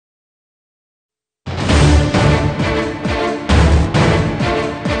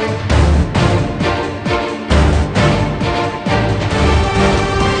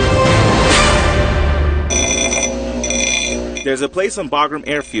There's a place on Bagram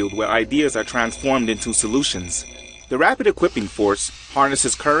Airfield where ideas are transformed into solutions. The Rapid Equipping Force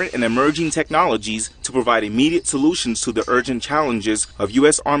harnesses current and emerging technologies to provide immediate solutions to the urgent challenges of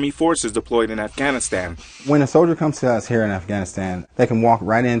U.S. Army forces deployed in Afghanistan. When a soldier comes to us here in Afghanistan, they can walk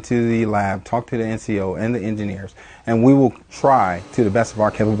right into the lab, talk to the NCO and the engineers, and we will try to the best of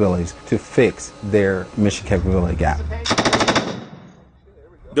our capabilities to fix their mission capability gap.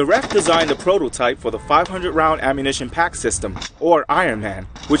 The REF designed a prototype for the 500-round ammunition pack system, or Ironman,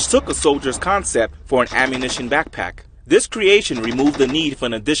 which took a soldier's concept for an ammunition backpack. This creation removed the need for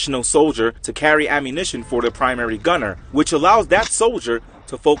an additional soldier to carry ammunition for the primary gunner, which allows that soldier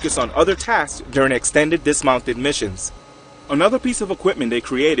to focus on other tasks during extended dismounted missions. Another piece of equipment they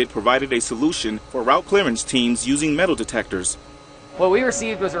created provided a solution for route clearance teams using metal detectors. What we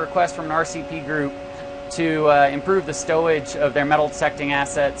received was a request from an RCP group to improve the stowage of their metal detecting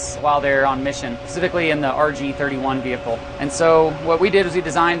assets while they're on mission, specifically in the RG-31 vehicle. And so what we did was we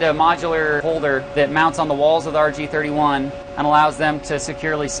designed a modular holder that mounts on the walls of the RG-31 and allows them to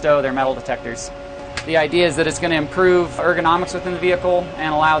securely stow their metal detectors. The idea is that it's going to improve ergonomics within the vehicle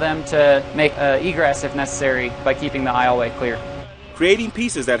and allow them to make egress if necessary by keeping the aisleway clear. Creating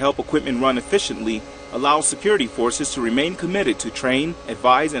pieces that help equipment run efficiently allows security forces to remain committed to train,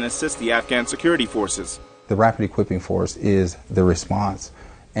 advise, and assist the Afghan security forces. The Rapid Equipping Force is the response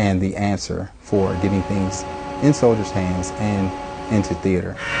and the answer for getting things in soldiers' hands and into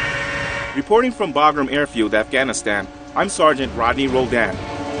theater. Reporting from Bagram Airfield, Afghanistan, I'm Sergeant Rodney Roldan.